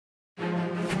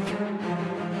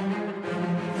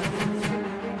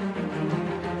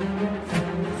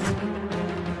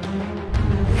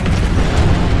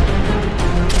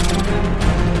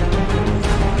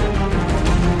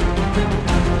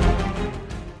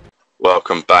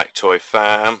Welcome back, Toy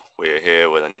Fam. We're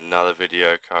here with another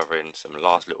video covering some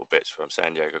last little bits from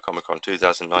San Diego Comic-Con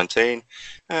 2019,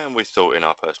 and we thought, in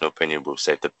our personal opinion, we'll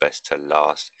save the best to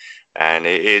last, and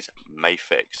it is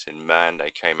Mafex, and man, they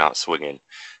came out swinging.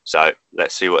 So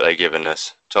let's see what they've given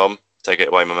us. Tom, take it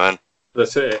away, my man.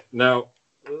 That's it. Now,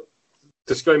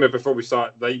 disclaimer before we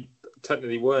start, they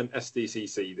technically weren't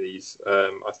SDCC, these.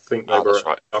 I think they were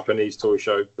a Japanese toy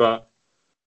show, but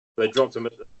they dropped them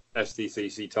at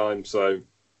SDCC time, so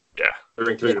yeah, they're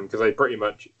including because they pretty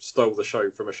much stole the show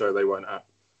from a show they weren't at.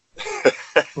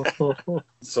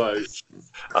 So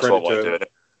that's what we're doing.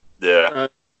 Yeah.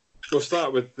 We'll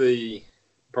start with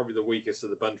probably the weakest of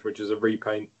the bunch, which is a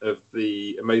repaint of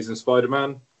the Amazing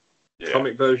Spider-Man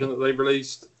comic version that they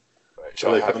released.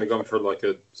 So they've kind of gone for like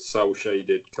a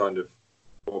cel-shaded kind of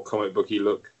more comic booky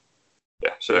look.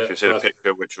 Yeah, so you can see the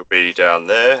picture, which will be down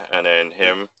there, and then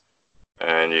him,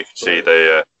 and you can see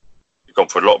they've gone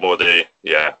for a lot more of the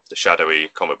shadowy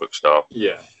comic book style.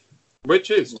 Yeah, which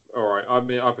is all right. I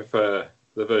mean, I prefer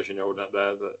the version you're holding up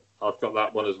there. That I've got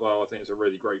that one as well. I think it's a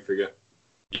really great figure.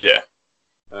 Yeah.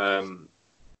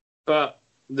 But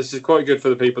this is quite good for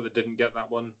the people that didn't get that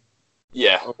one.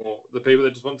 Yeah. Or the people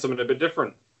that just want something a bit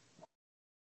different.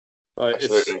 Like,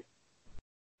 absolutely.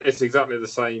 It's exactly the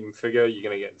same figure. You're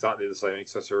going to get exactly the same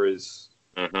accessories,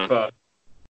 but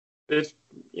it's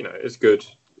it's good.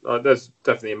 There's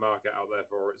definitely a market out there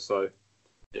for it. So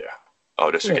yeah,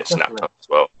 this will get snapped up as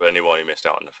well. But anyone who missed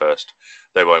out on the first,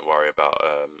 they won't worry about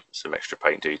some extra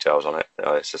paint details on it.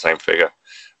 It's the same figure,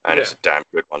 and it's a damn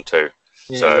good one too.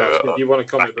 Yeah, so if you want a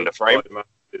comic in the frame,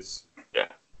 is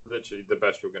literally the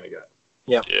best you're going to get.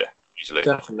 Yeah, easily,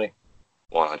 definitely,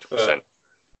 100%.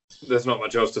 There's not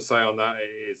much else to say on that.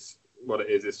 It is what it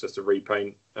is. It's just a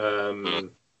repaint. New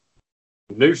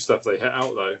stuff they hit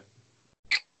out though.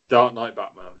 Dark Knight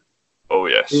Batman. Oh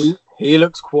yes, he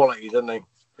looks quality, doesn't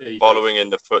he? Following in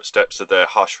the footsteps of their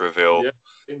Hush reveal. Yeah,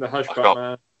 in the Hush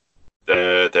Batman.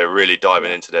 They're really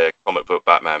diving into their comic book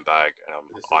Batman bag,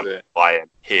 and I am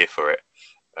here for it.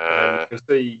 You can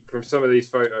see from some of these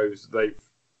photos they've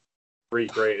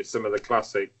recreated some of the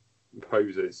classic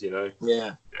poses.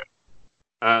 Yeah.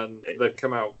 And they've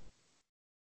come out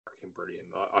freaking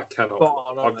brilliant. I cannot.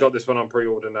 I've got this one on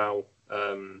pre-order now.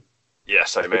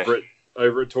 Same here.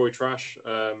 Over at Toy Trash.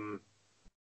 I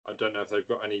don't know if they've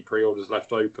got any pre-orders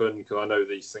left open because I know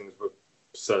these things were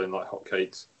selling like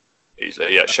hotcakes.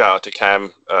 Easily, yeah. Shout out to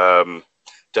Cam.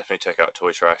 Definitely check out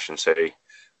Toy Trash and see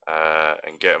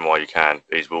and get them while you can.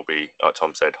 These will be, like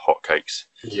Tom said, hotcakes.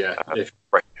 Yeah.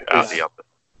 Out the oven.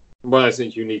 Well, I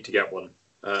think you need to get one.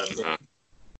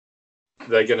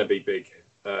 They're going to be big.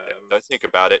 Don't think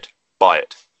about it. Buy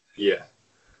it. Yeah.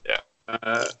 Yeah.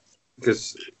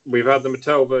 Because we've had the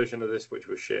Mattel version of this, which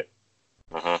was shit.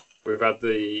 We've had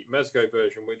the Mezco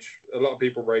version, which a lot of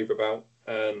people rave about,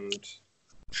 and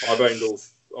I've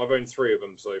owned 3 of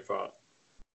them so far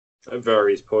at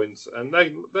various points, and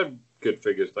they're good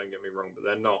figures. Don't get me wrong, but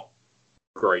they're not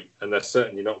great, and they're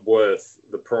certainly not worth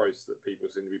the price that people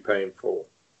seem to be paying for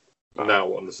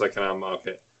now on the second-hand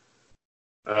market.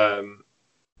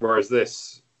 Whereas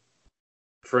this,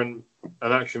 from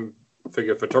an action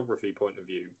figure photography point of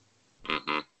view,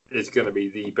 is going to be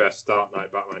the best Dark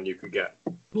Knight Batman you can get.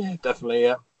 Yeah, definitely.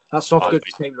 Yeah, that soft good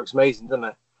cape looks amazing, doesn't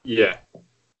it? Yeah,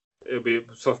 it'll be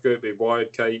soft good. It'll be a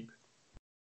wide cape.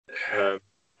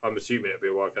 I'm assuming it'll be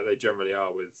a wide cape. They generally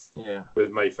are with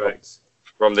Mafex.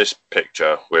 From this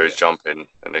picture where he's jumping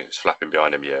and it's flapping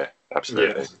behind him,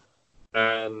 absolutely.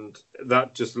 Yeah. And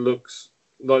that just looks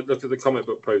like, look at the comic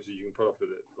book poses you can pull off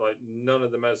with it. Like, none of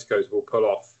the Mezcos will pull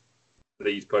off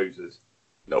these poses.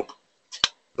 Nope.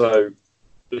 So,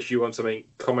 if you want something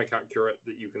comic accurate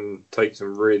that you can take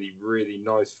some really, really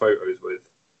nice photos with,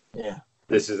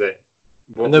 this is it.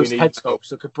 And those head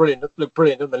sculpts look brilliant,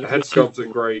 don't they? The head sculpts are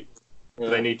great. Yeah.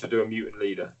 They need to do a mutant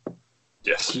leader.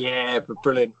 Yes. Yeah, but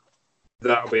brilliant.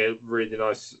 That'll be a really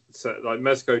nice set. Like,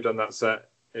 Mezco done that set.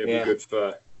 It'll be good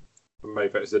for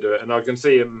Mafex to do it. And I can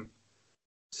see him,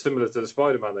 similar to the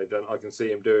Spider-Man they've done, I can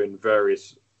see him doing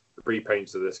various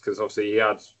repaints of this, because obviously he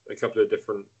had a couple of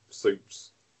different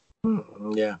suits.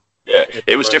 Yeah,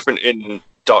 it was different in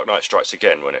Dark Knight Strikes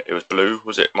Again, wasn't it? It was blue,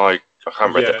 was it? I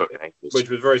can't read the book name. Which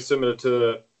was very similar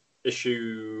to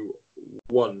issue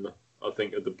 1, I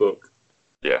think, of the book.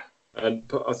 Yeah.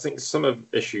 But I think some of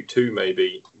issue 2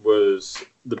 maybe was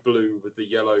the blue with the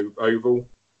yellow oval.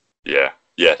 Yeah,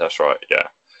 that's right, yeah.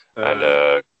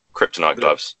 And kryptonite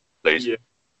gloves, please. Yeah.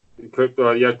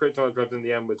 Kryptonite gloves in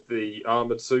the end with the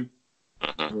armoured suit.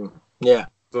 Yeah.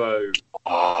 So...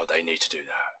 Oh, they need to do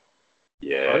that.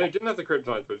 Yeah. They didn't have the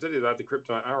kryptonite gloves, did they? They had the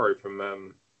kryptonite arrow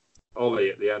from Ollie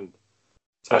at the end.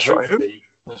 So That's right. hopefully,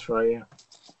 That's right. Yeah.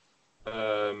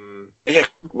 Yeah.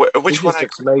 Which one?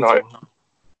 Looks amazing.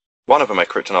 One of them had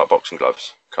kryptonite boxing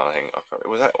gloves, kind of thing.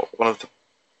 Was that one of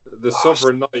the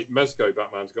Sovereign Knight Mezco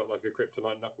Batman's got like a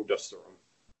kryptonite knuckle duster on.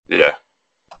 Yeah.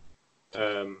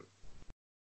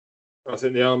 I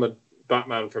think the armored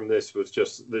Batman from this was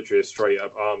just literally a straight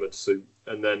up armored suit,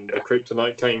 and then the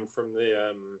kryptonite came from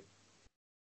the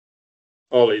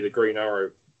Ollie, the Green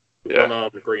Arrow, the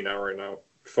one-armed Green Arrow now,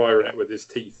 firing it with his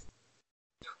teeth.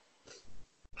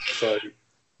 So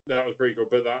that was pretty cool.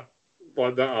 But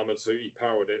that armored suit, he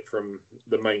powered it from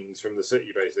the mains from the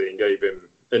city basically, and gave him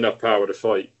enough power to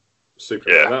fight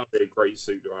Superman. Yeah. That'd be a great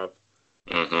suit to have.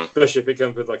 Mm-hmm. Especially if it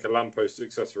comes with like a lamppost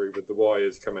accessory with the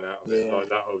wires coming out of it, like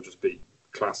that'll just be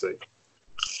classic.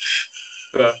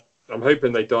 But I'm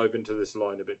hoping they dive into this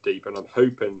line a bit deep, and I'm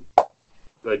hoping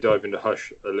they dive into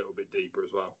Hush a little bit deeper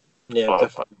as well. Yeah,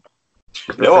 definitely.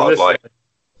 You know what I'd like?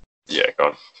 Yeah,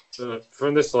 go on.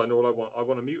 From this line, all I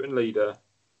want a mutant leader,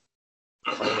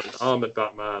 I want an armored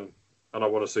Batman, and I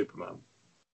want a Superman.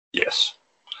 Yes.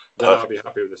 I'll be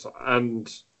happy with this.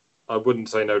 And I wouldn't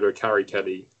say no to a Carrie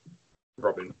Kelly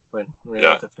Robin.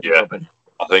 Yeah. Robin.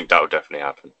 I think that would definitely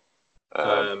happen.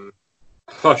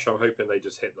 Hush, I'm hoping they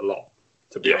just hit the lot,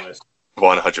 to be honest.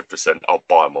 100%. I'll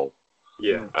buy them all.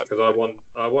 Yeah, because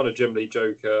I want a Jim Lee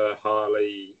Joker,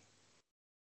 Harley.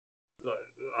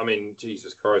 I mean,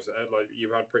 Jesus Christ! Like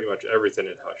you had pretty much everything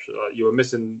in Hush. Like, you were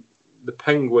missing the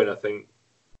Penguin. I think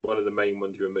one of the main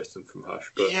ones you were missing from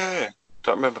Hush. But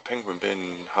don't remember Penguin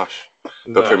being in Hush.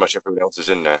 But pretty much everyone else is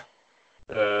in there.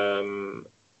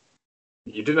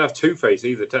 You didn't have Two-Face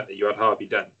either, technically. You had Harvey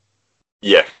Dent.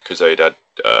 Yeah, because he had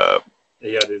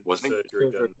his surgery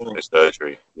done. His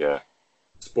surgery, yeah.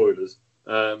 Spoilers.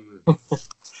 One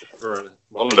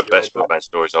of the best Batman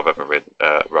stories I've ever read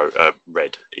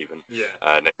even.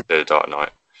 Yeah. Next to The Dark Knight.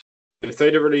 If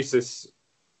they'd have released this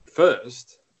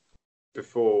first,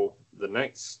 before the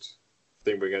next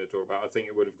thing we're going to talk about, I think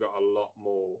it would have got a lot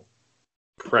more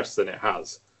press than it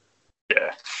has.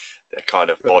 Yeah. They kind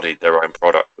of bodied their own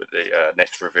product with the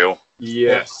next reveal.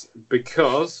 Yes,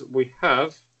 because we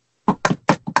have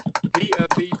Peter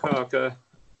B. Parker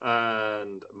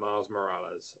and Miles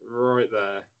Morales right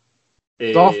there.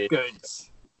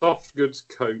 Soft goods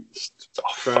coat,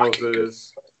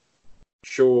 trousers,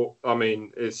 short. I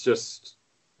mean, it's just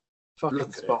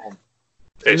fucking spot on.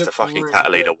 It's the fucking really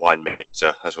Catalina wine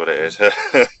mixer. That's what it is.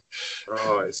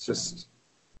 It's just.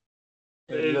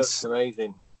 It looks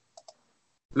amazing.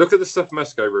 Look at the stuff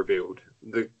Mesco revealed,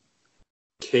 the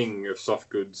king of soft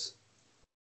goods,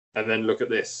 and then look at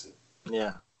this.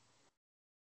 Yeah.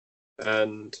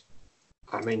 And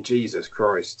I mean, Jesus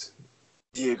Christ.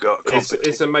 You got it's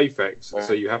a Mafex,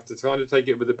 so you have to kind of take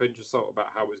it with a pinch of salt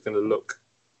about how it's going to look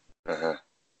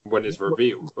when it's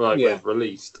revealed, when it's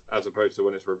released, as opposed to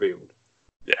when it's revealed.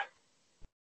 Yeah.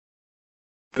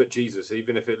 But Jesus,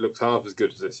 even if it looks half as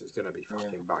good as this, it's going to be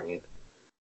fucking banging.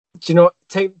 Do you know what?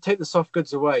 Take the soft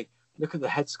goods away. Look at the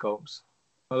head sculpts.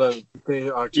 Although they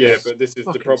are just but this is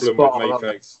the problem with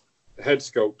Mafex. Head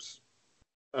sculpts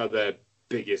are their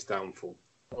biggest downfall.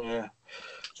 Yeah,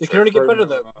 they can only get better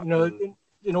though. You know,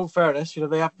 in all fairness, you know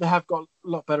they have got a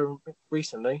lot better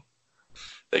recently.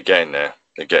 They're getting there.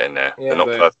 Yeah, they're not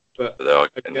perfect, but they are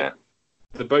getting there.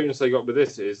 The bonus they got with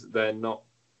this is they're not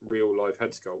real life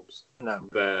head sculpts. No,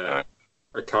 they're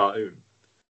a cartoon.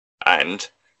 And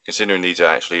considering these are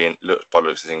actually by the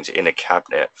looks of things in a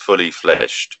cabinet, fully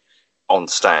fleshed, on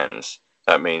stands,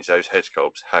 that means those head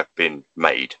sculpts have been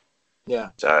made.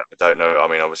 Yeah. So I don't know. I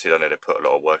mean, obviously, I know they put a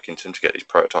lot of work into them to get these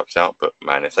prototypes out, but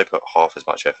man, if they put half as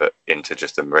much effort into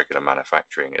just the regular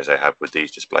manufacturing as they have with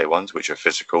these display ones, which are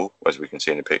physical, as we can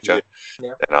see in the picture,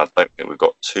 then I don't think we've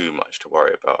got too much to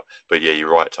worry about. But yeah,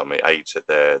 you're right, Tom. It aids that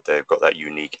they've got that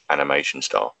unique animation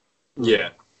style. Yeah.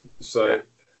 So.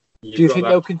 Do you think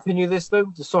they'll continue this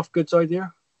though, the soft goods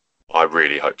idea? I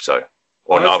really hope so.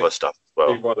 On other stuff as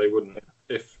well. Why they wouldn't?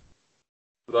 If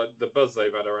the buzz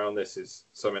they've had around this is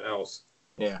something else.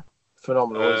 Yeah,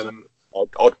 phenomenal. Isn't it?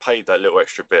 I'd pay that little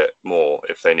extra bit more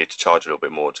if they need to charge a little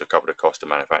bit more to cover the cost of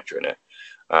manufacturing it.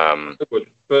 I would,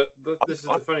 but this is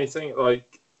the funny thing.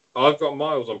 Like, I've got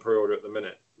Miles on pre-order at the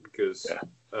minute because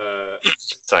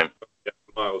same.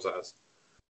 Miles has,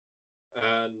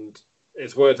 and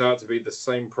it's worked out to be the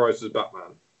same price as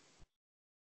Batman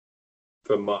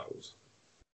for Miles.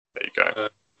 There you go.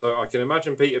 So I can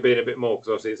imagine Peter being a bit more because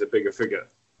obviously it's a bigger figure.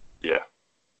 Yeah.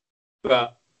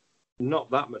 But not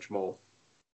that much more.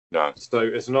 No. So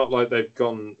it's not like they've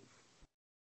gone.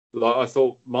 Like I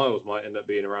thought Miles might end up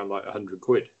being around like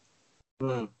 £100.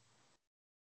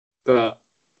 But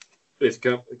it's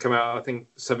come out, I think,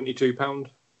 £72.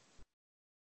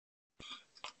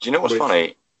 Do you know what's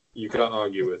funny? You can't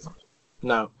argue with.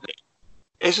 No.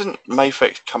 Isn't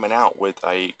Mafex coming out with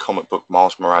a comic book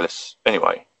Miles Morales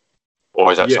anyway?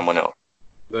 Or is that someone else?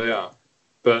 They are.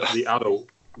 But the adult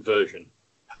version.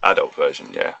 Adult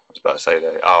version, yeah. I was about to say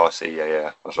that. Oh, I see,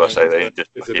 yeah. I was about to say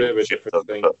it's a bit of a different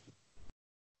thing.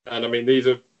 And I mean, these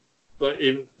are, like,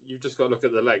 you've just got to look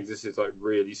at the legs. This is like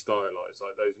really stylized,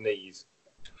 like those knees.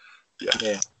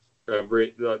 Yeah.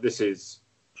 Like, this is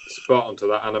spot on to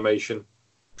that animation.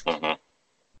 Mm-hmm.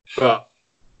 But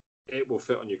it will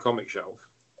fit on your comic shelf.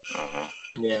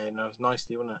 Mm-hmm. Yeah, no, it's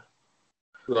nicely, wasn't it?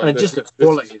 Like, and just the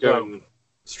quality as well.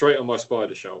 Straight on my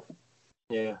spider shelf.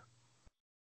 Yeah.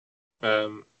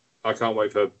 I can't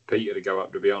wait for Peter to go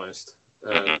up, to be honest.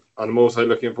 And I'm also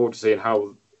looking forward to seeing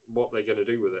what they're going to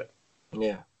do with it.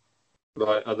 Yeah.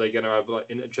 Like, are they going to have like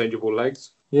interchangeable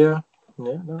legs? Yeah.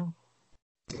 Yeah. No.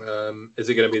 Is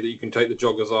it going to be that you can take the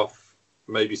joggers off,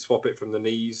 maybe swap it from the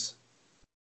knees?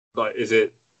 Like, is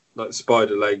it like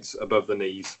spider legs above the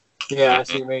knees? Yeah, I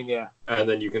see what you mean. Yeah. And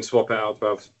then you can swap it out to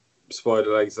have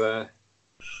spider legs there.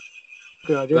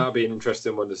 Good idea. That'll be an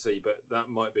interesting one to see, but that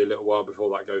might be a little while before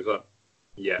that goes up.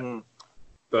 Yeah.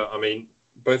 But I mean,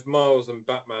 both Miles and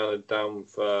Batman are down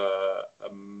for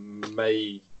a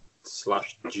May/June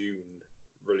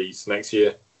release next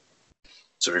year.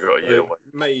 So we've got a year away.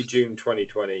 May, June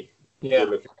 2020. Yeah.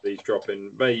 We're looking at these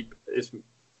dropping. May, it's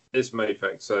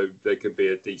Mafex, so there could be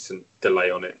a decent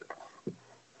delay on it.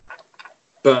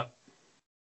 But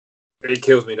it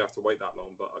kills me to have to wait that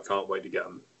long, but I can't wait to get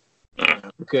them.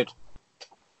 Good.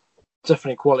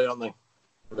 Definitely quality, aren't they?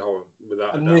 No,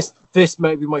 without and a doubt. This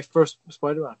may be my first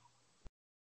Spider-Man.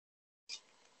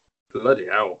 Bloody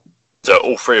hell. So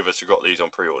all three of us have got these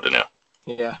on pre-order now.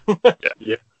 Yeah.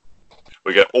 Yeah.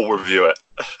 We get all review it.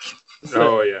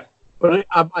 Oh, yeah. But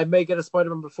I may get a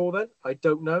Spider-Man before then. I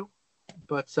don't know.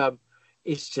 But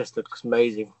it just looks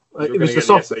amazing. You're going to get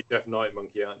the SHF Night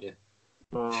Monkey, aren't you?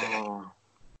 Oh.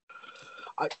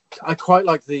 I quite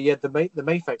like the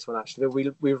Mafex one, actually.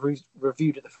 We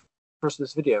reviewed it the first of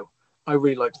this video. I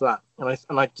really liked that, and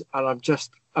I'm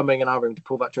just umming and ahhing to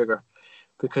pull that trigger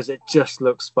because it just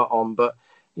looks spot on. But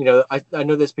you know, I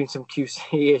know there's been some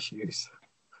QC issues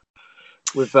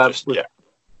with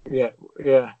yeah.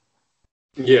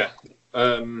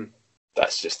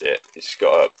 That's just it. It's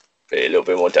got to be a little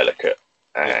bit more delicate.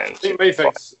 And I think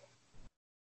Mafex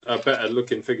are better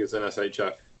looking figures than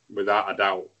SHF, without a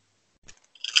doubt.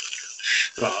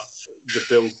 But the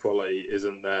build quality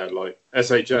isn't there. Like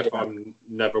SHF, I'm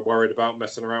never worried about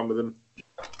messing around with them.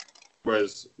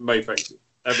 Whereas Mafex,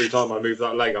 every time I move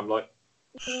that leg, I'm like,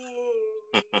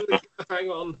 hang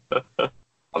on.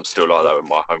 I'm still like that with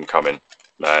my Homecoming,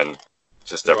 man.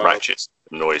 Just a ratchet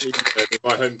noise.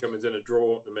 My Homecoming's in a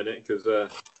drawer at the minute because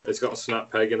it's got a snap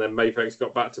peg, and then Mafex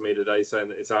got back to me today saying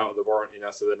that it's out of the warranty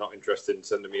now, so they're not interested in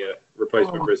sending me a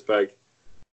replacement for his peg,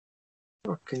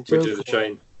 which is a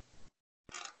shame.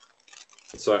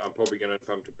 So I'm probably going to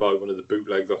have to buy one of the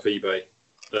bootlegs off eBay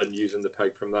and using the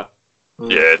peg from that.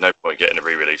 Yeah, no point getting a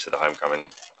re-release of the Homecoming.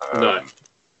 No.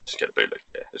 Just get a bootleg.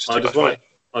 Yeah, it's I just want it.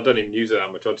 I don't even use it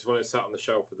that much. I just want it sat on the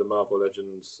shelf with the Marvel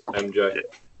Legends MJ. Yeah.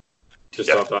 Just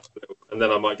have that little, and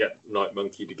then I might get Night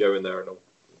Monkey to go in there and all.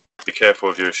 Be careful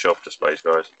of your shelf displays,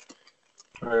 guys.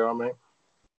 There you are, mate.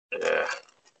 Yeah.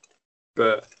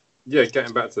 But yeah,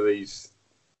 getting back to these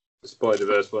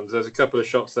Spider-Verse ones, there's a couple of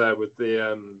shots there with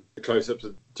the close-ups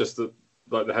of just the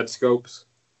head sculpts.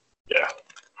 Yeah.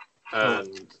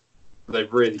 And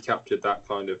they've really captured that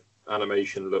kind of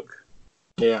animation look.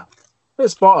 Yeah. They're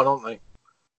spot on, aren't they?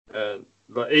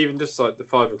 But even just like the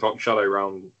 5 o'clock shadow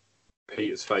around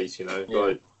Peter's face, you know,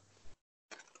 like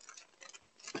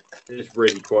it's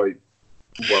really quite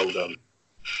well done.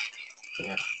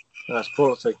 Yeah. That's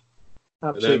quality.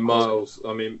 Absolutely. And then Miles,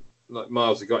 I mean, like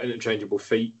Miles has got interchangeable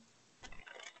feet.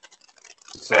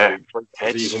 So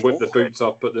you can whip the boots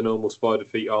off, put the normal spider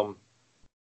feet on.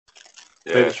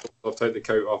 Take the shorts off, take the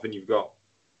coat off, and you've got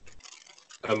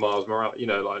a Miles Morales, you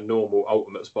know, like a normal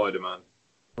Ultimate Spider-Man.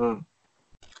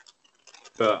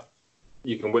 But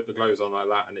you can whip the clothes on like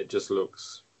that, and it just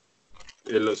looks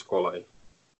quality.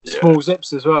 Small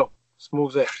zips as well. Small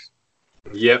zips.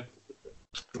 Yep.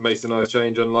 Makes a nice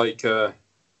change, unlike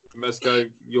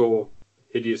Mesco, your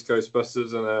hideous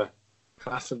Ghostbusters, and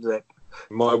classic zip.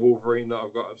 My Wolverine that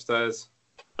I've got upstairs.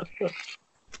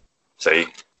 See,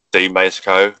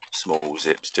 Mesco, small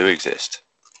zips do exist.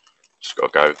 Just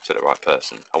got to go to the right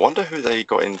person. I wonder who they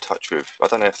got in touch with. I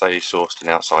don't know if they sourced an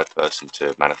outside person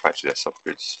to manufacture their soft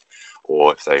goods,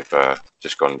 or if they've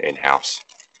just gone in-house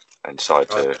and decided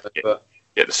to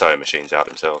get the sewing machines out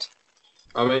themselves.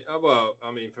 I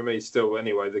mean, for me, still,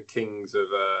 anyway, the kings of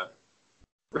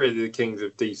really the kings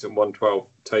of decent 112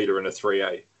 Taylor and a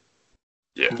 3A.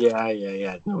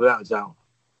 Yeah. No, without a doubt.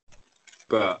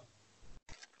 But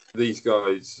these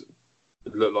guys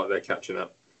look like they're catching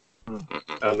up. Mm-hmm.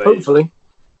 And Hopefully.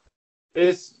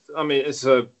 It's a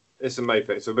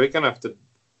Mafex, so we're going to have to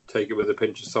take it with a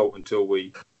pinch of salt until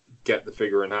we get the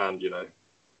figure in hand, you know.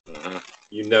 Mm-hmm.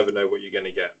 You never know what you're going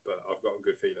to get, but I've got a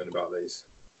good feeling about these.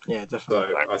 Yeah,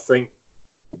 definitely. So I think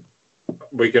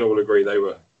we can all agree they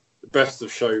were the best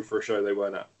of show for a show they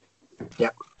weren't at.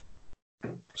 Yep.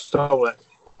 Stole it.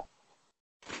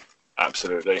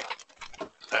 Absolutely.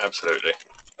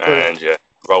 And yeah,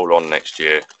 roll on next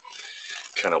year.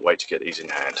 Cannot wait to get these in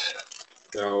hand.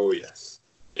 Oh, yes.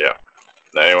 Yeah.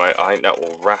 Anyway, I think that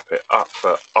will wrap it up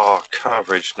for our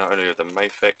coverage, not only of the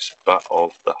Mafex, but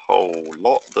of the whole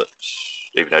lot that,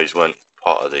 even though these weren't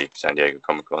part of the San Diego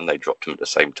Comic-Con, they dropped them at the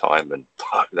same time and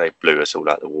they blew us all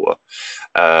out of the water.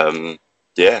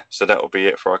 Yeah, so that will be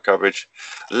it for our coverage.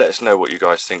 Let us know what you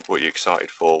guys think, what you're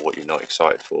excited for, what you're not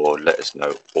excited for. Let us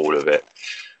know all of it.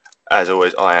 As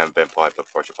always, I am Ben Piper,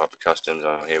 Project Piper Customs.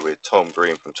 I'm here with Tom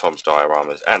Green from Tom's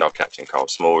Dioramas and our captain, Karl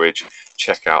Smallridge.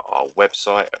 Check out our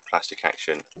website at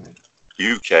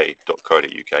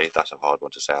plasticactionuk.co.uk. That's a hard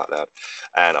one to say out loud.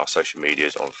 And our social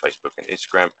medias on Facebook and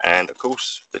Instagram. And, of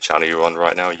course, the channel you're on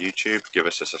right now, YouTube. Give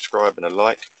us a subscribe and a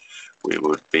like. We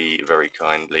would be very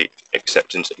kindly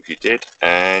acceptant if you did.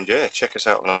 And, yeah, check us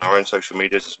out on our own social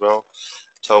medias as well.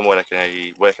 Tom, where can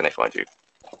they find you?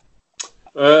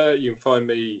 You can find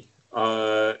me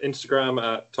Instagram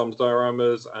at Tom's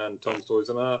Dioramas and Tom's Toys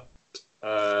and Art.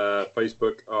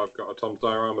 Facebook, I've got a Tom's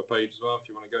Diorama page as well if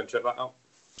you want to go and check that out.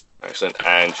 Excellent.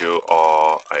 And you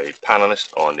are a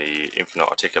panelist on the Infinite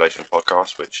Articulation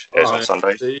podcast, which airs on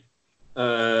Sunday.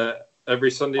 Every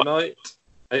Sunday night,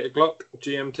 8 o'clock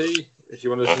GMT. If you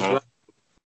want to listen to that,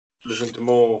 listen to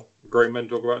more grown men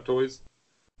talk about toys,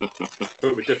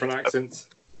 but with different accents.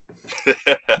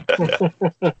 The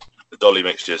Dolly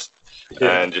mixtures.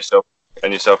 Yeah. And yourself,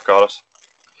 Carlos?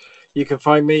 You can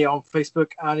find me on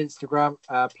Facebook and Instagram,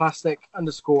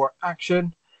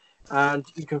 plastic_action. And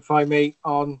you can find me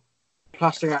on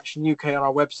Plastic Action UK on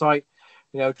our website.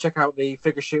 You know, check out the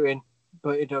figure shooting,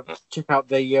 but check out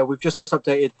the we've just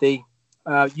updated the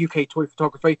UK toy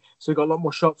photography, so we've got a lot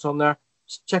more shots on there.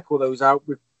 Just check all those out.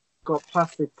 We've got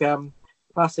Plastic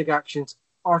Action's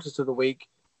Artist of the Week.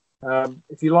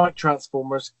 If you like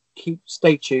Transformers,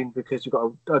 stay tuned because we've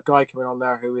got a guy coming on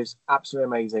there who is absolutely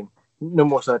amazing. No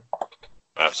more said.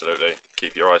 Absolutely.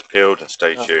 Keep your eyes peeled and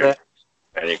stay tuned.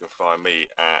 And you can find me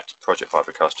at Project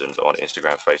Piper Customs on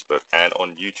Instagram, Facebook, and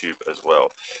on YouTube as well.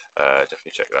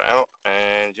 Definitely check that out.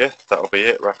 And yeah, that'll be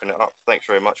it. Wrapping it up. Thanks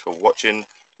very much for watching,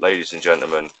 ladies and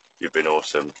gentlemen. You've been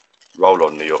awesome. Roll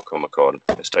on New York Comic Con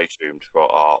and stay tuned for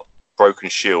our Broken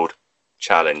Shield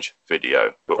challenge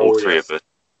video. Where all three of us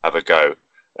have a go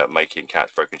at making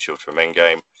Cat's Broken Shield from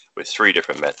Endgame with 3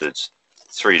 different methods,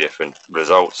 3 different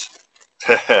results.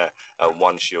 And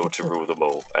 1 shield to rule them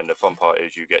all. And the fun part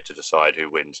is you get to decide who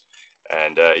wins.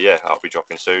 And yeah, I'll be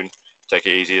dropping soon. Take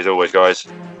it easy as always, guys.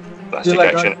 Plastic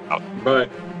Action out. Bye.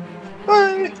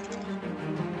 Bye.